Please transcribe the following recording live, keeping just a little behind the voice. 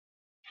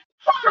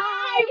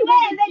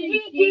we're the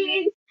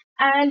GGs.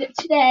 And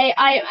today,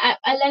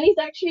 Eleni's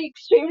actually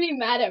extremely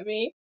mad at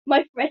me.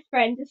 My best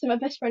friend, this is my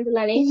best friend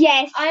Eleni.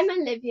 Yes. I'm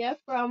Olivia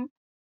from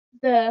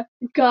the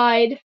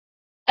guide,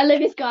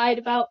 Olivia's guide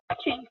about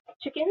chickens.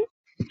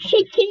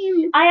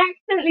 I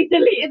accidentally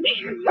deleted the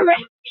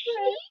information.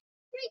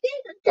 We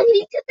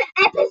deleted the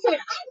episode.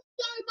 I'm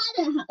so mad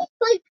at her.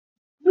 Like,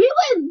 we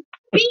were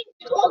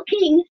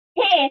talking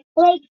here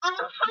like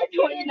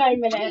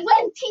 29 minutes. 29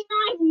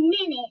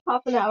 minutes.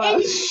 Half an hour.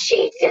 And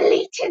she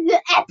deleted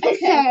the episode.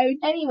 Okay.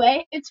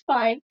 Anyway, it's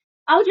fine.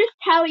 I'll just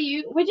tell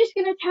you, we're just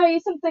going to tell you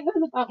some things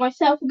about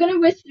myself. We're going to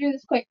whiz through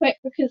this quite quick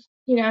because,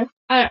 you know,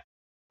 I'm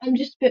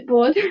just a bit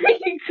bored.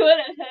 You got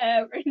a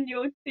hair in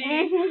your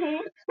teeth.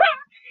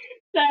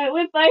 So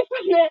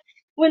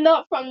we're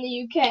not from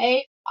the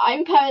UK.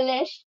 I'm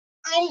Polish.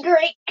 I'm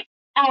Greek.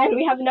 And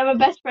we have another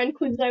best friend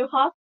called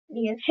Zoha,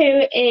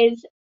 who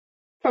is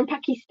from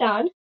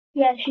Pakistan.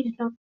 Yeah, she's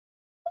not.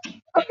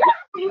 She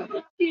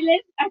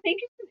lives, I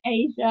think it's in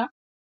Asia.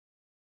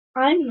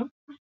 I'm not.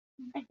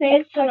 I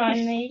think It's not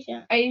in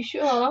Asia. Are you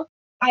sure?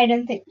 I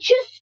don't think.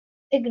 Just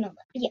ignore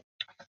that. Yeah.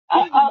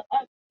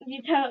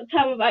 You tell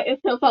me about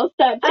yourself. I'll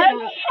start.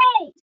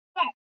 Okay.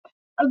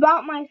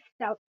 About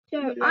myself.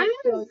 So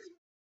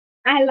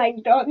I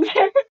like dogs.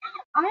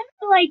 I'm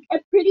like a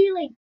pretty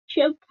like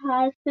chill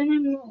person.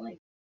 I'm not like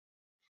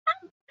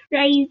I'm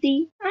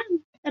crazy.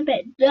 I'm a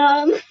bit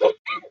dumb.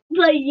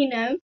 But you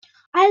know,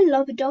 I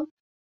love dogs.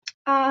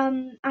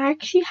 I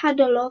actually had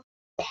a lot of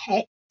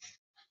pets.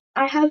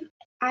 I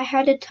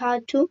had a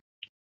turtle.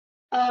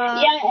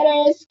 Yeah,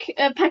 it is.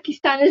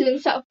 Pakistan is in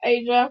South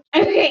Asia.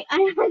 Okay,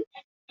 I had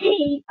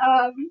a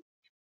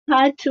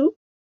turtle,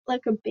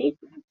 like a big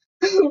one.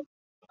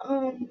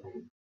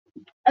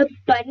 A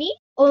bunny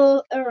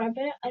or a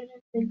rabbit. I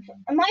don't think so.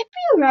 It might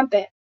be a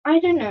rabbit. I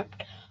don't know.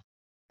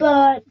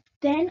 But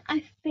then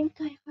I think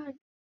I had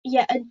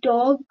a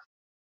dog.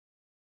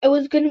 It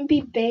was gonna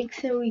be big,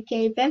 so we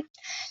gave it.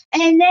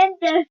 And then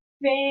the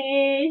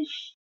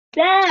fish.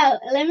 So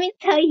let me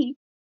tell you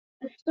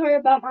a story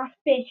about my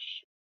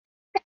fish.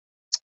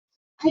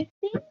 I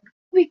think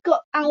we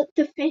got out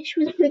the fish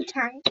with the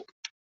tank,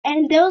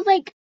 and there was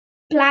like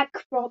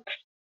black rocks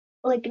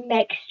like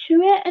next to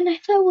it, and I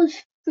thought it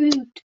was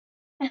food.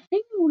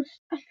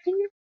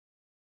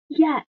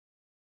 Yeah,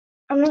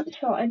 I'm not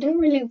sure. I don't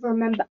really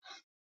remember.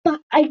 But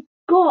I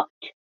got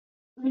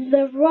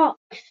the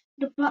rocks,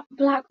 the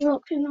black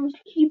rocks, and I was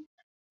keep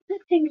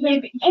putting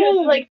them She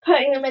was like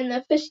putting them in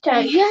the fish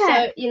tank. Yeah.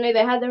 So, you know,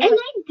 they had them. And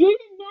I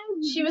didn't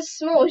know. She was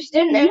small. She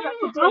didn't know how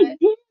to do I it.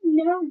 didn't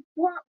know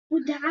what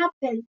would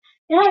happen.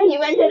 And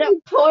you ended up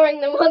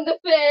pouring them on the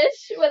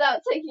fish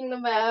without taking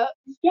them out.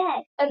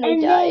 Yes. And they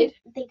died.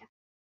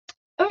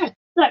 Alright,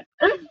 so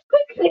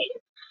quickly,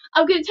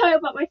 I'm going to tell you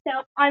about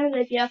myself. I'm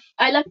Olivia.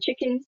 I love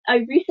chickens.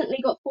 I recently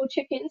got 4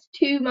 chickens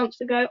 2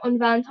 months ago on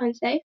Valentine's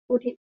Day,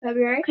 14th of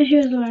February. Because you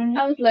was lonely.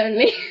 I was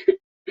lonely.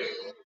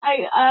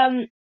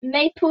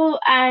 Maple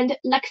and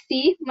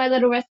Lexi, my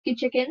little rescue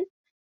chickens.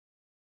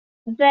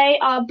 They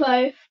are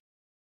both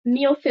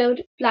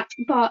Muirfield black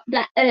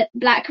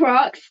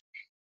rocks.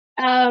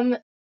 So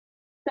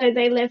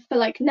they live for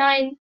like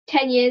 9-10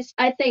 years.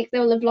 I think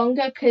they'll live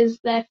longer because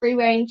they're free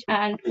range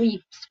and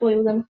we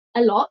spoil them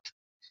a lot.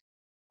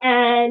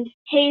 And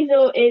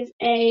Hazel is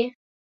a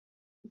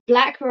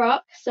black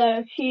rock,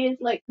 so she is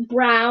like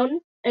brown,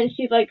 and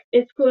she's like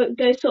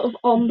goes sort of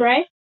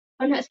ombre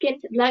on her skin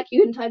to black.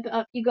 You can type it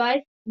up, you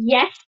guys.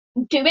 Yes,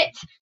 do it,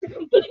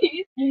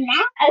 please.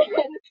 Yeah. And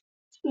then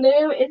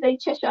Snoo is a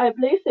Cheshire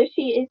Blue, so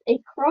she is a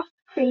cross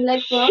cream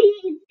leg rock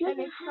and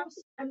a cross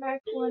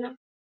Americana.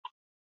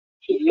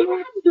 She's gonna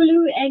have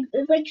blue eggs.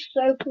 It's like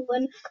so cool.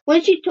 And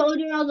when she told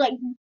me, I was like,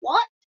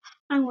 "What?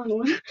 I want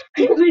one."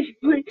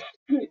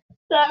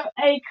 So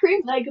a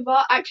cream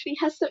Legobot actually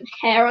has some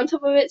hair on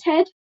top of its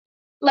head,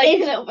 like a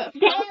little bit.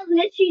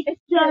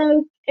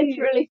 It's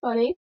really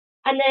funny.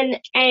 And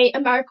then a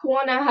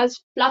Americana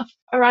has fluff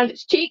around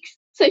its cheeks,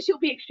 so she'll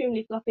be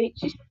extremely fluffy.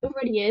 She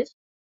already is.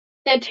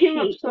 They're 2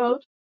 months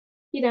old.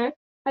 You know,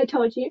 I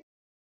told you.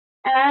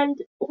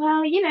 And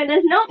well, you know,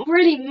 there's not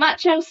really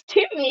much else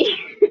to me.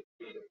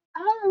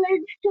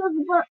 Let's talk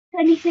about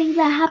anything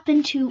that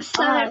happened to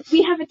us.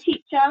 We have a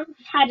teacher,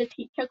 had a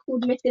teacher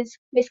called Miss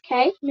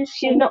K.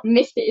 She's not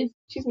Mrs.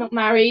 She's not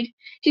married.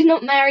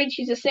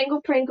 She's a single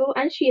Pringle,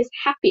 and she is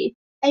happy.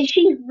 And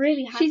she's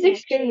really happy. She's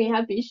extremely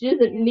happy. She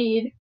doesn't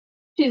need.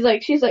 She's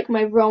like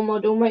my role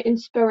model, my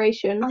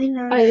inspiration. I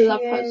know. I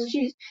love her.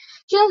 She's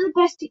the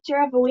best teacher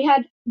ever. We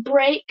had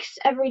breaks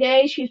every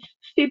day. She's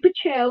super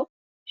chill.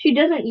 She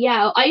doesn't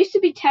yell. I used to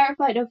be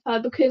terrified of her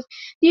because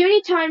the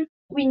only time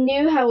we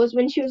knew her was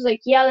when she was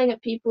like yelling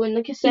at people in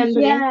like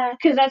assembly. Yeah.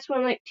 Because that's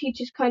when like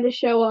teachers kind of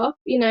show off,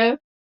 you know,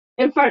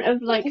 in front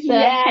of like the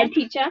head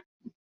teacher.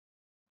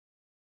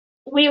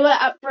 We were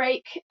at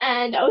break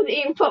and I was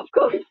eating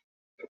popcorn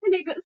and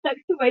it got stuck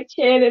to my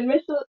chin, and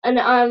Miss was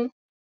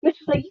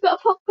like, "You got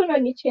a popcorn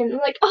on your chin." I'm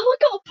like, "Oh, I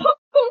got a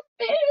popcorn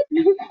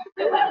fin."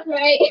 It was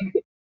great.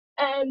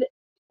 And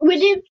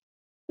we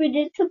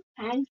did some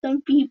pranks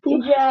on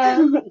people.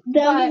 Yeah.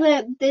 there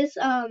was this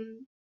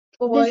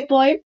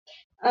boy,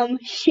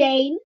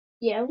 Shane.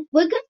 Yeah.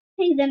 We're gonna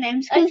say the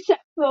names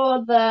Except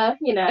for the,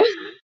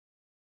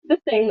 the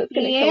thing that's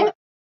gonna come up.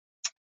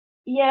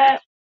 Yeah.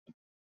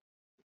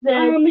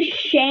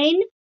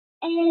 Shane,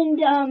 and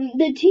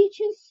the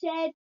teacher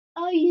said,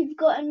 "Oh, you've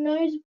got a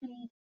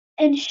nosebleed,"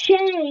 and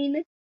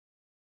Shane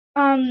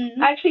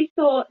actually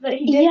thought that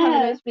he did have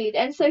a nosebleed,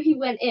 and so he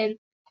went in.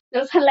 It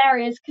was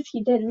hilarious because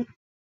he didn't.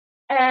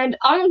 And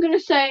I'm gonna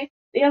say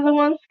the other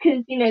ones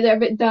because they're a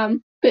bit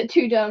dumb, bit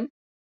too dumb.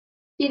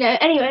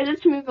 Anyway,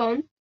 let's move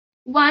on.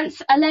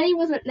 Once Eleni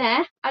wasn't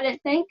there, I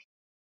don't think.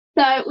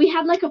 So we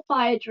had like a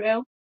fire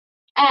drill,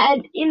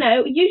 and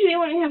usually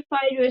when we have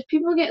fire drills,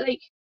 people get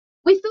like,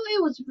 we thought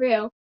it was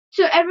real,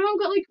 so everyone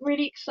got like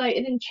really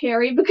excited and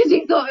cheery because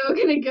we thought we were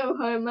gonna go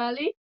home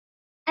early.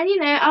 And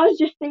I was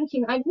just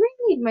thinking, I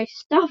really need my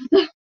stuff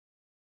though.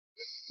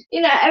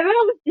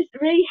 Everyone was just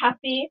really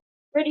happy,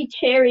 really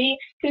cheery,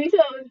 because we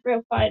thought it was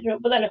real fire drill,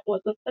 but then it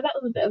wasn't. So that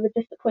was a bit of a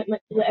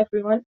disappointment to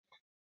everyone.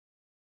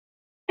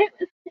 It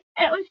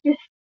was just.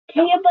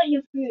 Tell me about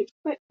your food.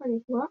 Quite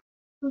funny. What?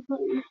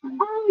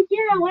 Oh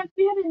yeah, once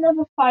we had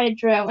another fire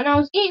drill, and I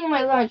was eating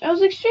my lunch. I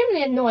was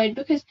extremely annoyed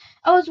because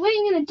I was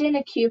waiting in a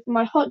dinner queue for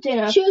my hot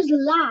dinner. She was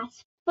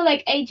last. For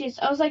like ages.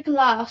 I was like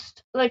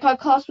last. Like our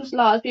class was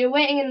last. We were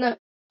waiting in the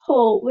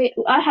hall.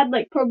 I had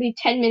like probably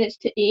 10 minutes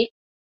to eat.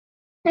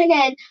 And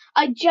then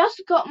I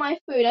just got my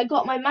food. I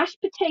got my mashed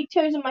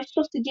potatoes and my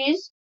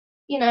sausages.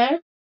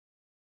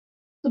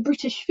 The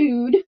British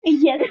food.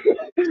 Yes.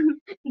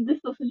 The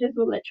sausages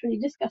were literally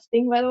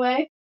disgusting, by the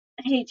way.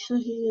 I hate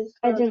sausages.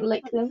 I didn't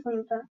like them.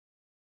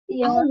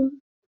 Yeah. Oh.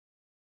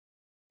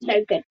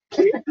 So good.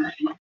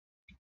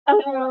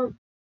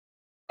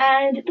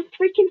 And the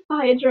freaking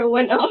fire drill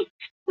went off.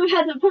 So I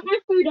had to put my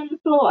food on the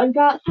floor and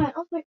go outside. I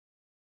was like,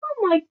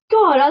 oh my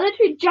god, I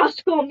literally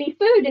just got me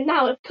food and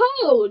now it's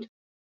cold.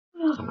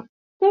 So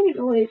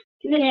annoyed.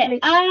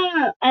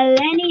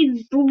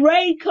 Eleni's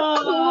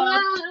breakup.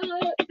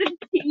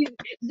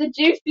 The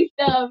juicy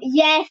stuff.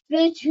 Yes,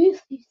 the juicy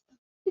stuff.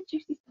 The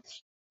juicy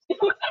stuff. It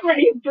wasn't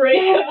really a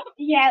breakup.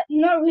 Yeah,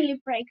 not really a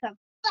breakup.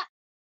 But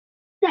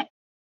so,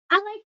 I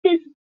like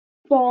this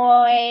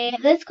boy.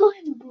 Let's call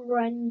him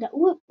Brenda.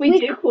 We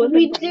do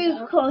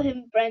call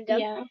him Brenda.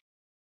 Yeah.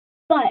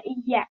 But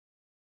yeah.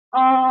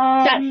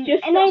 That's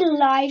just and I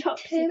like top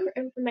secret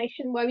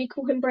information why we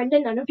call him Brenda.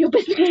 None of your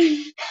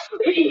business.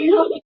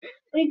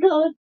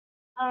 because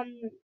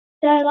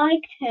so I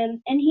liked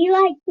him and he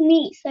liked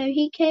me, so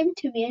he came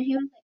to me and he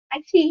was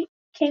actually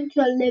came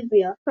to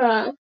Olivia.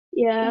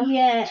 Yeah.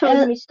 Yeah.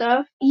 Told me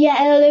stuff. Yeah,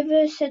 and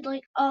Olivia said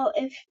like, oh,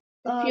 if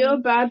you're a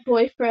bad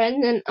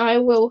boyfriend, then I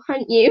will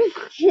hunt you.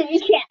 Yeah.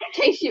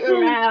 Chase you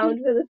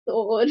around with a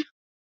sword.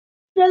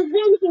 So then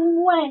he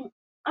went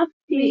up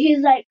to me.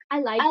 He's like, I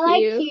like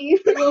you. You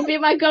will be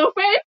my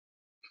girlfriend.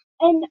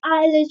 And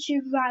I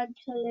literally ran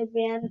to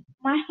Olivia and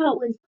my heart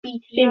was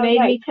beating. She made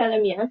me tell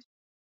him yes.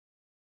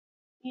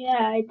 Yeah,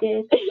 I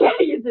did. Yeah,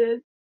 you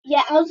did.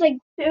 Yeah, I was like,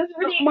 it was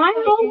really my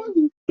heart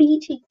was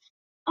beating.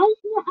 I was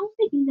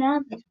like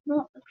nervous,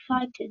 not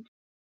excited,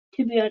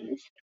 to be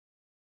honest.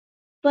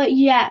 But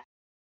yeah.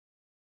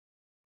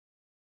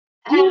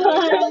 But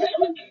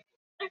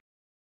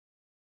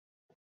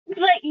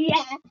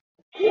yeah.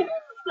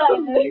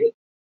 So,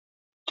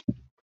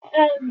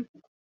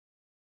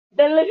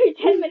 then literally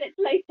 10 minutes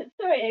later,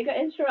 sorry, I got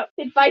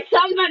interrupted by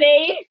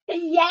somebody.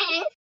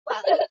 Yes.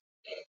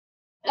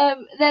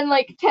 Then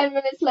like 10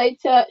 minutes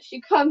later, she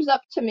comes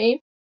up to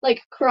me,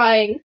 like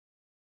crying,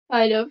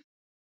 kind of.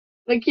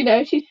 Like,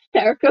 she's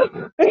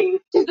hysterical.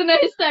 She's in a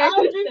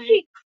hysterical state.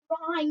 She's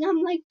crying.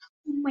 I'm like,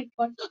 oh my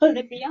god,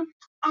 Olivia,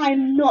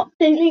 I'm not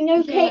feeling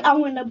okay. Yeah. I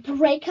want to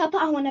break up.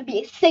 I want to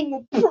be a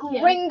single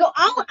Pringle.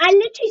 Yeah. I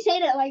literally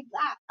said it like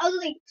that. I was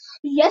like,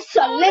 yes,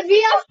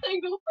 Olivia.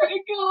 Single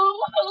Pringle.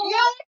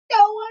 Yeah,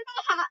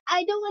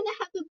 I don't want to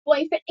have a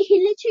boyfriend. He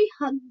literally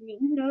hugged me.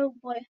 No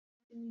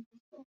boyfriend.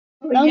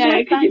 Yeah,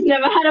 because you've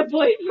never had a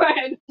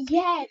boyfriend.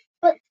 Yeah,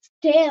 but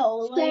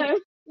still,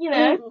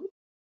 so,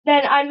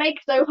 then I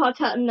make so hard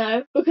to let him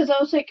know because I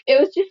was like, it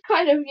was just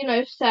kind of,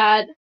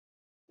 sad.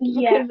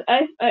 Yeah.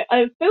 Because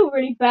I feel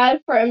really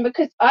bad for him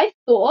because I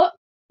thought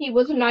he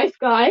was a nice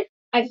guy.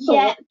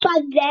 Yeah,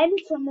 but then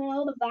from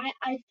all of that,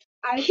 I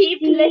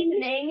keep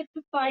listening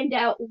to find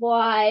out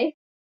why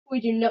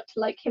we do not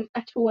like him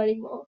at all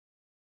anymore.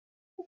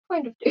 I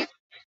kind of do.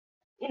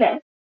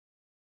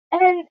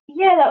 And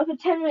yeah, that was a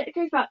 10-minute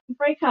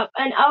breakup.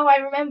 And I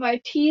remember I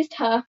teased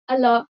her a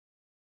lot.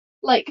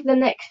 Like the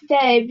next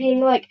day,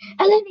 being like,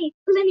 Eleni,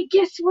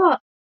 guess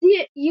what?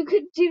 You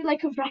could do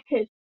like a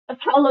record of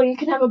how long you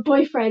could have a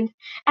boyfriend,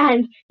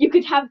 and you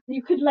could have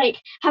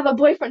a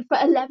boyfriend for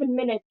 11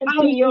 minutes and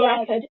do your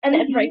record, and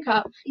then break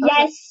up.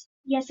 Yes,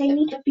 I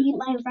need to beat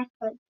my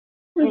record.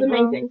 It was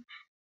amazing.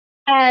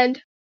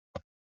 And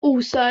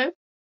also,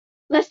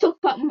 let's talk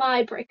about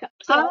my breakup.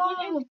 So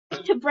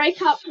to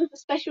break up with a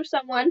special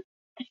someone.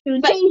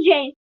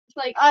 JJ. It's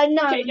like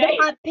no, JJ. The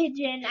Fat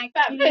Pigeon. Actually.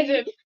 Fat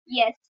Pigeon.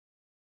 Yes.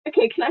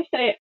 Okay, can I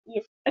say it?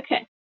 Yes.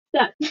 Okay.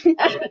 So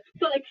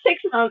for like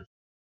 6 months,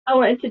 I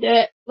wanted to do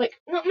it, like,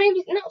 not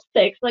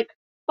 6, like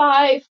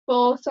 5,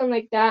 4, something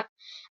like that.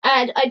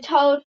 And I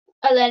told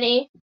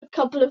Eleni a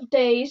couple of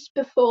days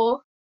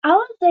before. I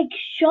was like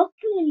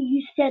shocked when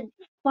you said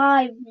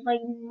 5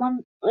 like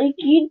months. Like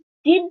you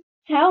did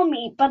tell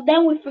me, but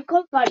then we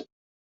forgot about it.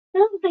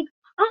 And I was like,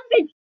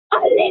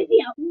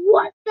 Olivia,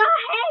 what the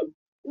heck?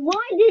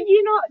 Why did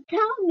you not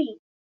tell me?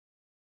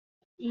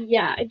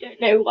 Yeah, I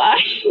don't know why.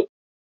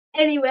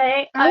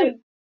 Anyway,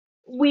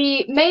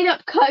 we made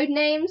up code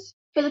names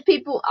for the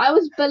people. I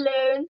was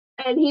Balloon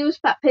and he was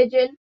Fat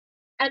Pigeon.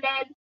 And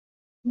then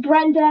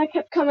Brenda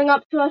kept coming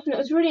up to us and it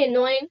was really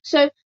annoying.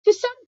 So for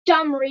some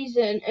dumb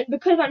reason, and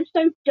because I'm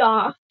so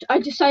daft, I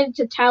decided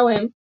to tell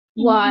him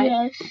why.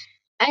 Yes.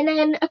 And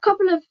then a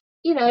couple of,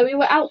 we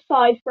were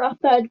outside for our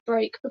third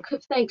break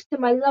because thanks to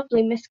my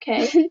lovely Miss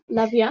K.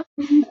 Love ya.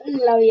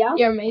 Love ya.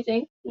 You're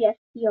amazing. Yes,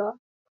 you are.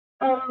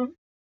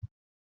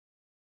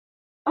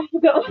 I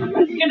forgot what I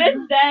was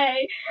gonna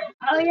say.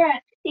 Oh yeah,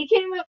 he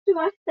came up to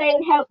us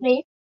saying help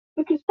me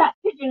because Fat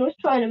Pigeon was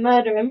trying to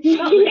murder him.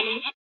 Not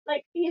really.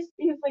 Like he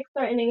was like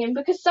threatening him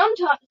because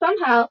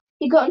somehow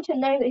he got to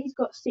know that he's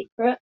got a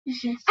secret.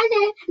 Yes. And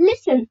then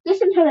listen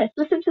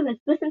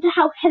to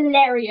how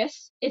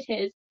hilarious it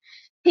is.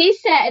 He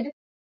said,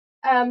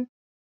 because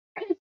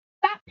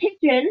Fat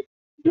Pigeon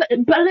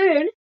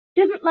Balloon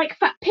doesn't like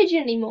Fat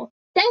Pigeon anymore.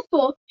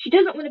 Therefore, she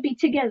doesn't want to be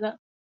together.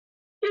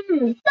 Fat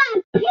Pigeon.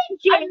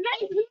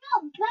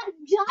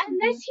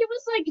 Unless he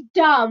was like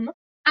dumb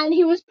and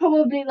he was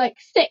probably like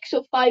 6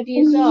 or 5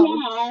 years old.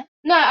 Yeah.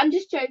 No, I'm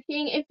just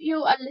joking. If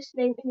you are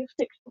listening and you're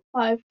 6 or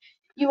 5,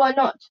 you are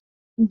not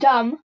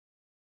dumb.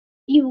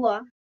 You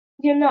are.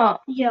 You're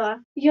not. Yeah.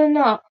 You're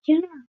not.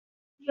 You're not.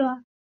 You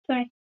are.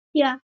 Sorry.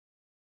 Yeah.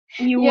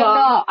 You're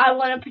not. I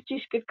want to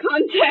produce good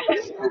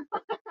content.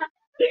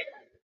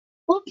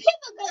 Well, people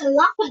are gonna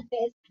laugh at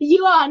this.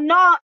 You are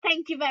not.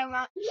 Thank you very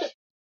much.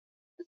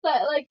 So,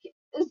 like,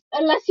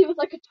 unless he was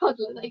like a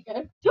toddler, there you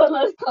go.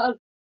 Toddlers can't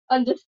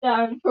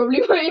understand,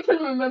 probably won't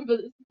even remember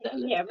this.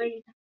 Yeah,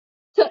 really.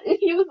 So if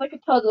he was like a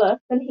toddler,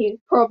 then he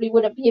probably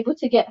wouldn't be able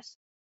to guess.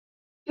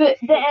 But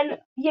then,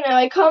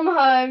 I come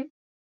home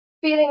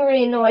feeling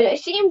really annoyed. I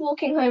see him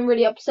walking home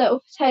really upset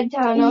with his head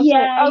down. I was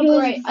like, oh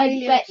great,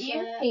 really I bet upset.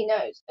 you he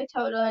knows. I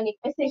told her, and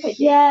I think I did.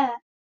 Yeah.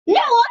 No,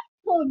 I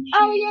told you.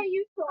 Oh yeah,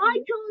 you told I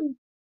me.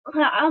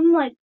 told. I'm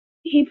like,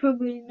 he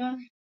probably knows.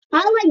 I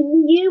like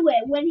knew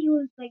it when he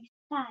was like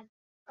sad.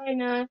 I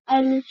know.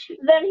 And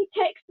then he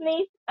texts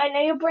me, I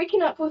know you're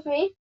breaking up with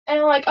me. And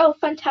I'm like, oh,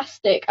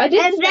 fantastic. I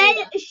didn't and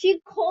then she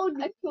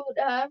called. I called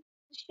her,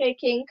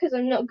 shaking, because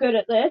I'm not good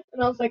at this.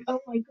 And I was like, oh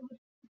my god, what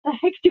the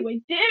heck do I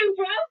do,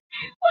 bro?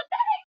 What the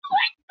heck do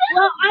I do?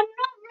 Well, I'm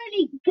not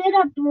really good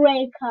at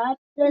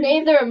breakups.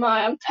 Neither am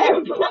I. I'm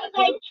terrible.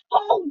 I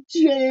told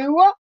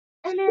you.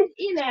 And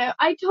then,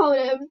 I told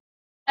him,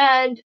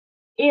 and,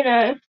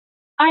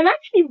 I'm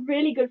actually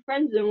really good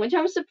friends with him, which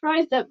I'm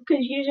surprised at because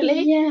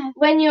usually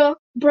when you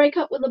break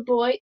up with a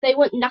boy, they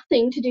want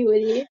nothing to do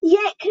with you.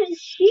 Yeah, because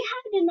she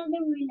had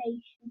another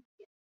relationship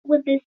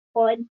with this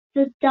boy,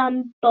 the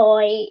dumb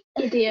boy.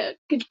 Idiot.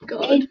 Good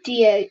God.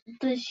 Idiot.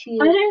 Does she?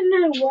 I don't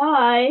know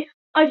why.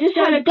 I just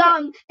had a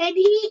dumb.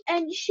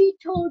 And she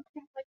told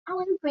him, like, I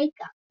want to break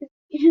up. And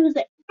he was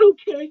like,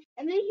 okay.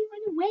 And then he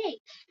went away.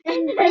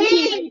 And then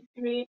he hates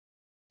me.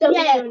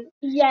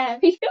 Yeah.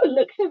 He still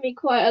looks at me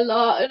quite a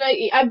lot, and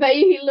I bet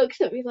you he looks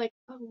at me like,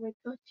 oh my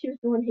god, she was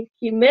the one who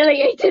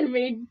humiliated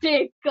me,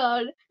 dear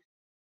God.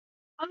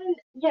 And,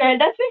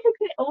 that's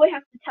basically all I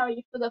have to tell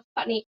you for the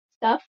funny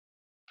stuff.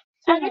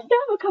 And I still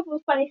have a couple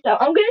of funny stuff.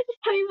 I'm going to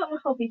just tell you about my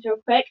hobbies real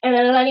quick, and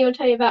then Eleni will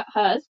tell you about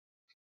hers.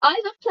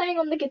 I love playing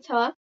on the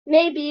guitar.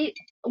 Maybe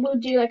we'll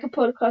do like a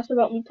podcast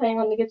about me playing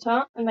on the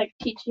guitar and like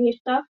teaching you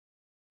stuff.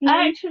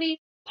 I actually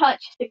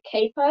purchased a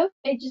capo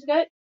ages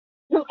ago.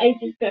 Not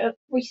ages ago,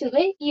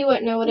 recently. You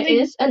won't know what it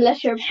is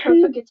unless you're a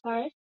proper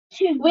guitarist.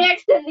 We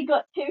accidentally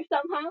got 2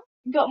 somehow.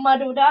 Got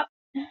muddled up.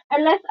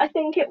 Unless I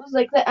think it was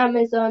like the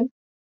Amazon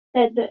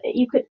said that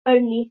you could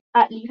only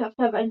have to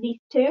have at least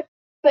 2.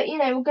 But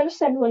we're gonna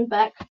send one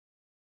back.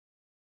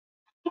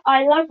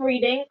 I love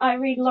reading. I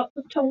read lots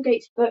of Tom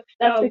Gates books.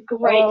 That's a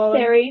great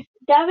series.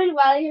 David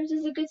Walliams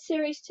is a good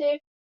series too.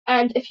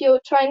 And if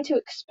you're trying to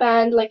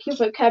expand like your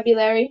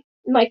vocabulary,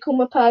 Michael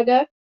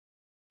Mapago.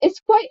 It's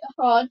quite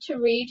hard to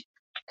read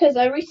because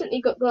I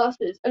recently got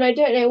glasses and I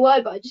don't know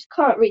why, but I just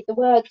can't read the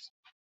words.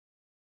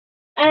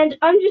 And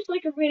I'm just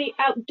like a really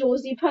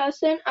outdoorsy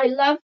person. I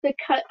love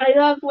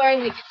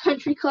wearing like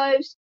country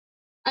clothes.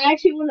 I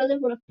actually want to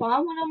live on a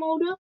farm when I'm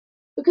older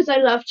because I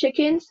love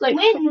chickens. Like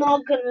we're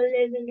not gonna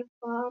live in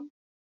a farm.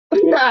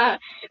 Nah,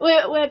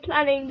 we're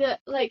planning to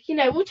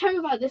we'll tell you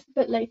about this a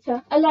bit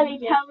later. Eleni,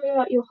 tell me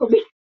about your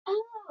hobby.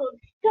 Oh,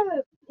 so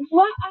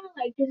what I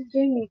like is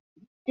doing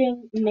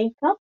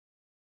makeup.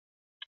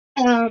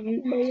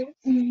 Then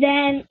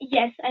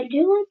yes, I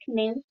do like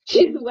nails.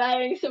 She's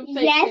wearing some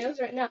fake nails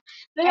right now.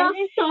 They are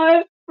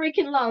so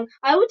freaking long.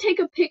 I will take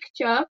a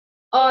picture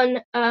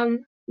on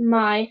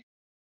my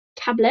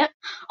tablet.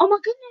 Oh my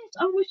goodness,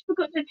 I almost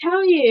forgot to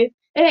tell you.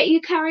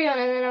 You carry on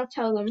and then I'll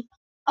tell them.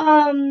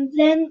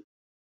 Then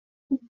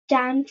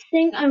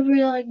dancing. I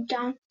really like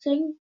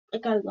dancing.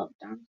 Like I love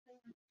dancing.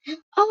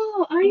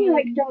 Oh, I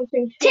like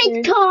dancing too.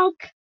 TikTok.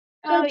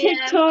 Oh, yeah.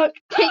 TikTok.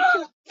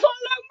 TikTok.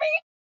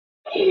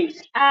 Follow me.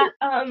 At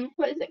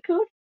what is it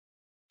called?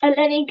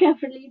 Eleni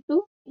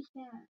Gavrilitou.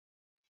 Yeah.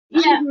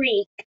 Yeah. I'm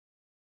Greek.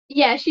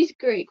 Yeah, she's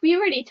Greek. We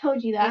already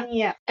told you that.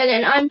 Yeah. And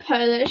then I'm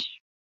Polish.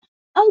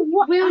 Oh,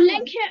 what? We'll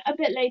link it a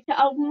bit later.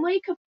 I'll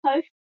make a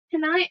post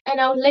tonight and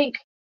I'll link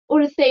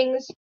all the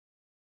things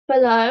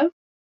below.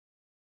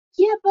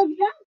 Yeah, but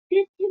that's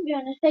good to be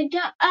honest. I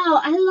don't.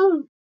 Oh, I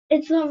love.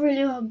 It's not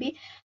really a hobby,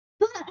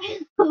 but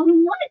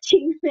I'm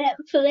watching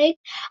Netflix.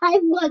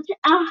 I've watched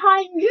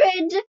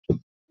 100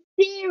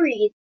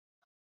 series,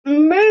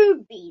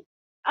 movies.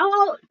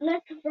 Oh,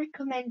 let's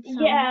recommend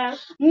some. Yeah.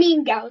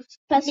 Mean Girls.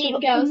 Mean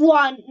Girls.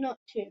 1, not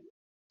 2.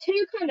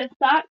 2 kind of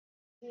suck.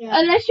 Yeah.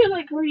 Unless you're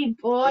like really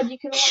bored, you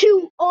can watch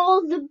 2,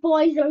 All the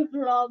Boys I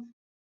Love.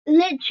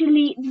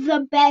 Literally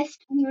the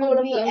best all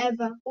of movie them.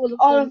 ever. All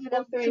All of of them.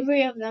 them. All 3.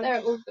 3 of them.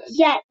 They're all good.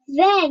 Yeah,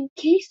 then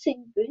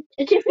Kissing Booth.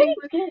 It's really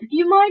good.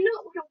 You might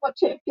not want to watch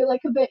it if you're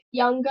like a bit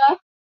younger.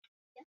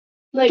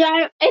 Like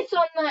Don't, it's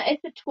on the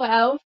it's a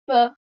 12,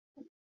 but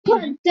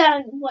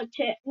don't watch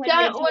it when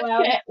don't you're watch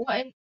 12. it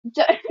when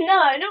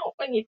no, not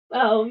when you're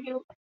 12.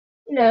 You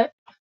know,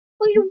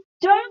 well, you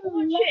don't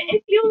watch it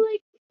if you're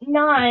like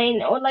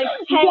 9 or like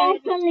 10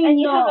 Definitely and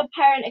you not. have a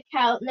parent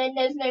account. Then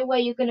there's no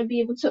way you're gonna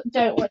be able to.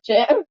 Don't watch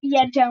it.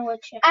 Yeah, don't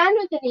watch it. Anne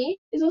with an E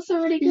is also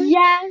really good.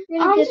 Yeah,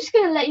 really I'm good. just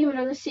gonna let you in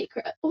on a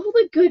secret. All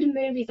the good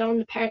movies are on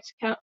the parents'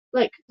 account,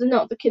 like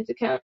not the kids'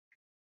 account.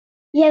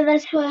 Yeah,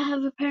 that's why I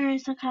have a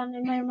parents account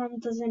and my mom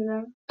doesn't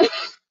know.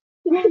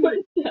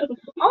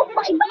 Oh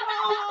my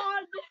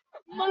god!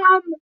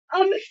 Mom,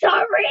 I'm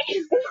sorry.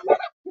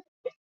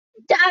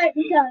 don't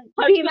be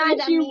mad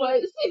at she me.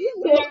 won't.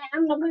 Yeah,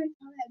 I'm not gonna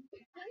tell her.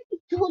 I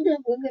told her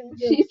we're gonna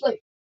do it. She's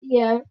like,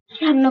 yeah.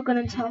 I'm not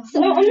gonna tell her.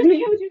 So on the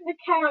children's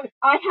account,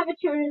 I have a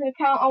children's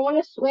account. I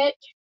want to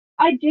switch.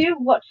 I do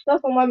watch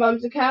stuff on my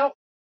mum's account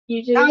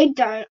usually. I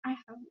don't. I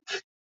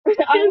haven't.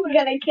 I'm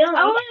gonna kill her.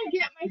 I want to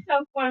get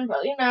myself one, but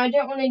I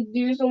don't want to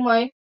lose all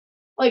my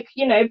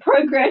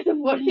progress of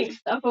watching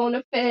stuff. I want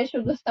to finish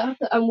all the stuff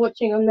that I'm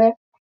watching on there.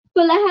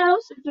 Fuller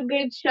House, it's a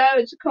good show.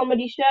 It's a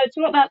comedy show. It's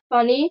not that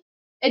funny.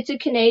 It's a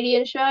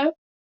Canadian show.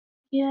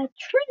 Yeah,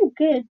 it's really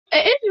good.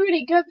 It is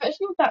really good, but it's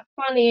not that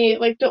funny.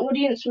 Like the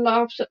audience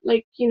laughs at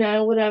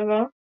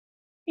whatever.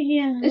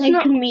 Yeah, It's like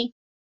not- me.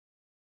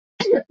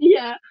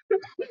 Yeah.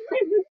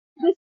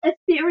 A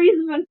series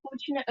of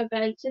unfortunate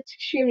events. It's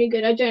extremely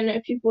good. I don't know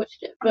if you've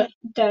watched it, but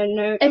Don't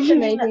know. it's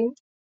amazing.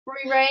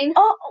 Free Reign.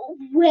 Oh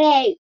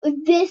wait,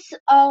 this.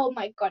 Oh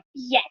my god.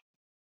 Yes.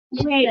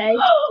 Wait. Yesterday.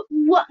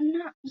 What?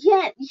 No,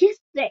 yeah,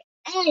 yesterday.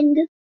 And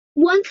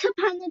Once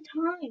Upon a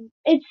Time.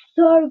 It's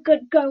so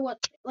good. Go watch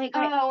it. Like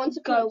Oh, Once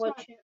Upon a go watch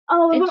Time. it.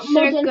 Oh, It's it's so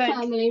Modern good.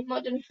 Family.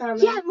 Modern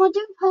Family. Yeah,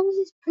 Modern Family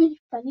is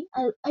pretty funny.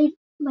 I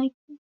like.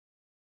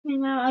 You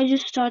know, I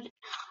just started.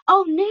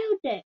 Oh, nailed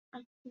it.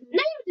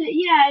 Nailed it.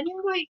 Yeah, it's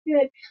quite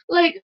good.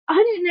 Like I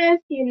don't know if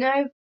you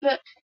know, but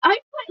I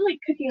quite like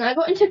cooking. I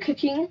got into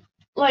cooking,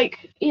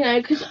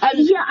 because I'm.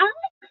 Yeah, I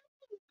like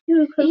cooking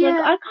too. Cause Yeah,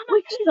 like, I kind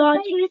of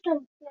started.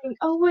 something.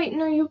 Oh wait,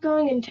 no, you're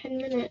going in 10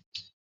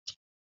 minutes.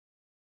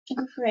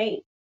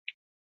 Great.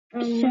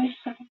 So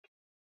sad.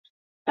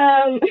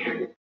 But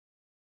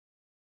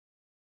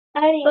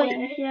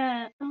Anyway,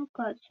 yeah. Oh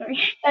god, sorry.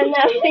 and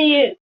now for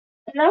you,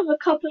 another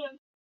couple of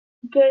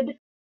good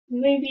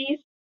movies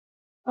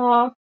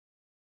are,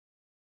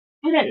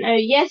 I don't know,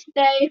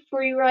 Yesterday,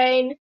 Free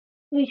Reign,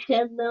 We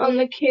said them. On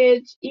the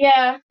Kids.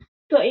 Yeah,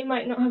 but you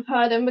might not have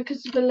heard them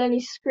because of the Lenny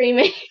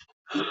screaming.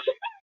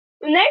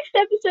 The next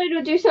episode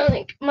we'll do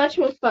something much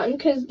more fun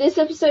because this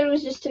episode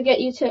was just to get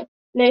you to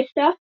know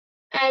stuff.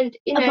 And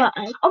About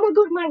us. oh my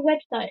god, my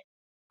website.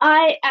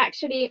 I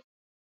actually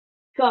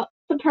got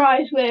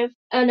surprised with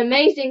an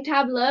amazing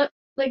tablet,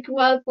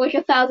 worth like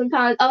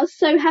 £1,000. I was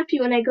so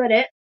happy when I got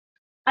it.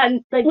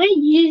 And We're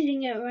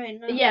using it right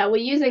now. yeah, we're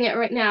using it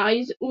right now. I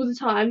use it all the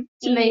time.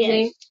 It's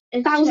amazing.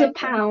 Yes,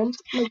 £1,000. so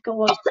Oh my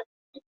god.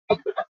 oh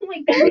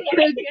my god.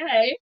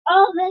 Okay.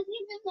 Oh, there's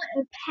even like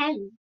a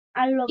pen.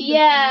 I love the pen.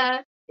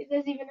 Yeah.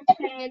 There's even a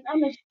pen.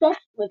 I'm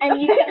obsessed with it.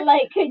 And you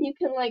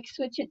can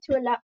switch it to a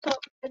laptop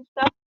and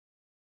stuff.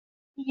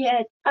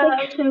 Yeah,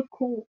 it's so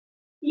cool.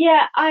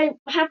 Yeah, I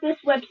have this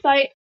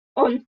website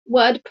on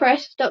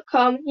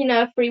WordPress.com,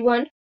 a free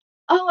one.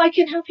 Oh, I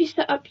can help you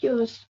set up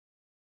yours.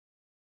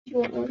 Do you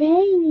want one?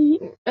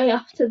 Great.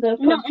 After the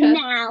podcast. Not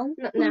now.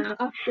 Not now,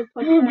 after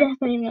the podcast.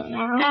 Definitely not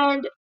now.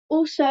 And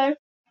also,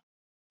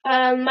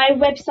 my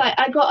website,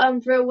 I got a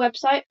real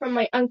website from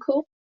my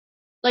uncle,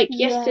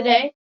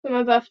 yesterday for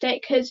my birthday,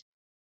 because,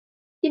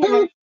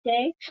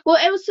 Birthday. well,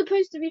 it was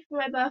supposed to be for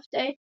my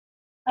birthday.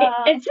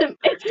 It's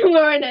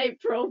more in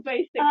April,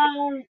 basically.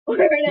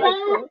 We're in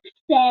April.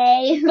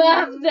 Birthday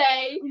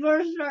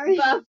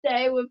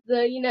with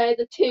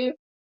the 2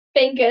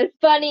 fingers,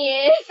 bunny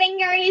ears.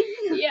 Fingers.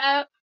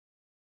 Yeah.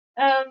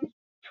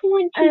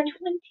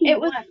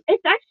 2021.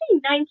 It's actually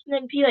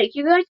 99p. Like,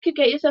 you guys could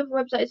get yourself a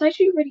website. It's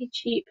actually really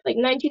cheap. Like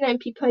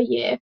 99p per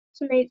year.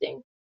 It's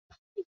amazing.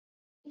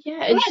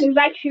 Yeah, It's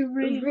actually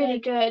really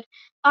good.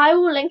 I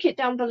will link it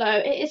down below.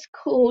 It is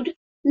called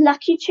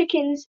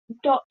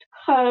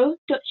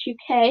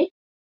luckychickens.co.uk,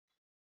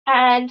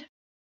 and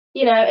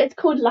it's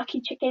called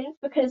Lucky Chickens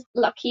because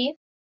Lucky,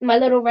 my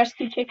little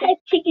rescue chicken. That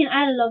chicken,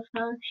 I love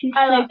her. She's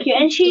so cute,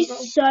 and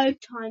she's so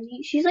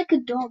tiny. She's like a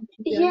dog.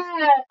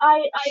 Yeah,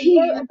 I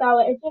wrote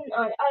about it, didn't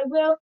I? I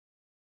will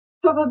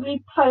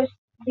probably post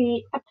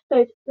the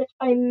episode that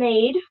I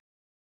made.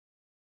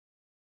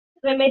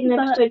 I made an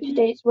episode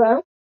today as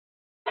well,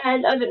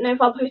 and I don't know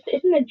if I'll post it.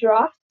 It's in a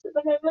draft at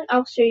the moment.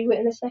 I'll show you it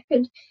in a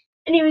second.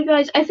 Anyway,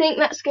 guys, I think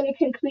that's going to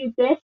conclude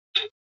this.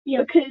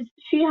 Yeah, because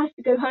she has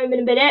to go home in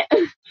a minute.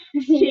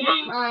 She's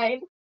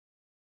mine.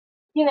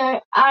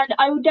 And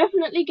I will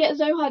definitely get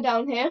Zoha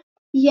down here.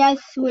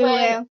 Yes, we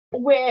will.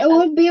 It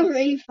would be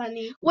really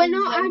funny. We're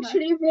not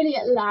actually really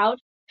allowed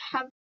to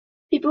have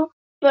people,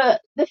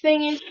 but the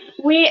thing is,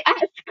 we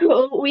at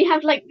school, we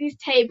have like these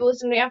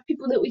tables and we have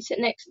people that we sit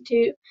next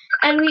to,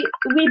 and we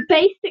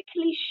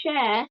basically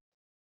share,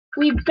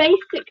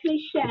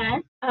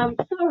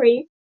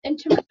 sorry,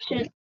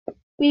 interruption.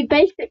 We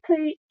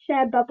basically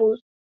share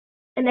bubbles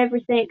and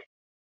everything.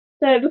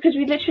 So, because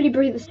we literally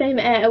breathe the same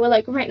air, we're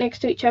like right next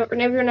to each other,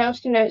 and everyone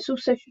else, it's all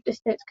social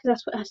distance because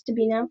that's what it has to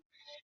be now.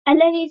 And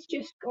Lenny's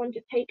just gone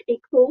to take a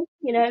call,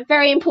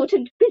 very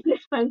important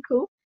business phone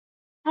call.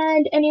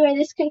 And anyway,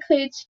 this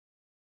concludes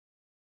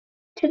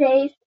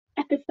today's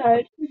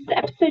episode. This is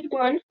episode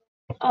 1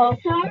 of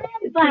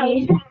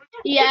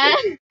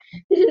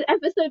this is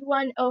episode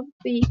 1 of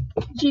the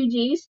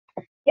GGs.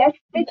 Yes,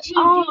 the GGs.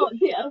 Oh,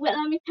 well,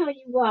 let me tell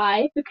you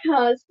why.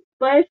 Because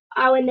both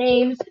our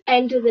names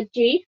end with a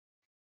G.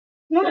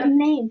 Not a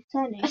name,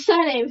 surname. A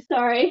surname,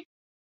 sorry.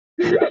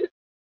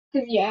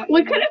 Yeah.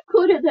 We could have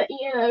called it the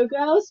E&O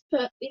Girls,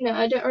 but,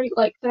 I don't really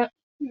like that.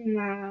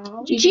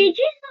 No. GG's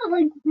not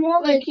like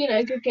more like,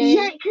 good game.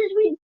 Yeah, because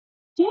we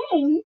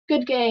game.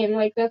 Good game,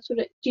 like that's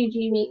what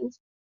GG means.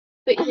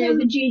 But, the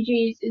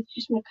GG's is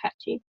just more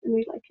catchy and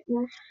we like it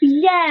more.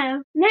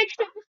 Yeah.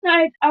 Next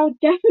episode, I'll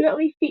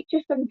definitely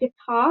feature some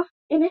guitar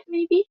in it,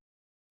 maybe.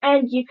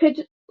 And you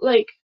could,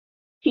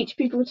 teach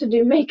people to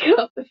do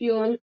makeup if you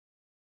want.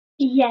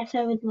 Yes,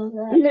 I would love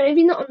that. No,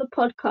 maybe not on the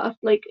podcast,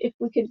 if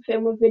we could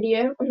film a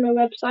video on my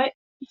website.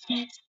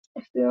 Yes.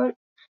 If we want.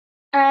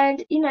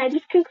 And,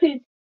 this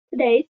concludes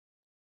today's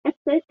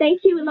episode.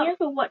 Thank you a lot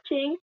for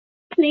watching.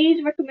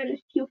 Please recommend this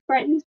to your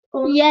friends.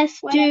 Or yes,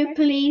 whatever. do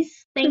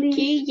please. Thank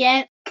you.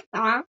 Yeah.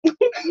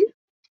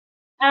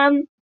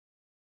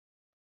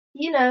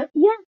 Yeah.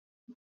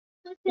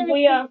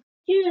 We are.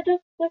 Yeah,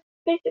 that's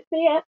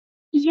basically it.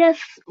 Yes,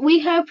 we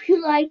hope you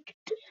liked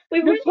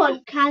the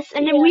podcast,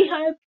 and then we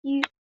hope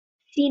you've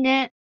seen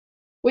it.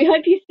 We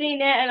hope you've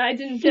seen it, and I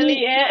didn't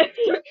delete it.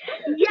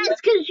 Yes,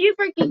 because you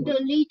freaking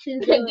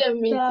deleted it.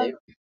 Me too.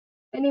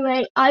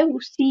 Anyway, I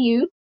will see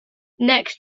you next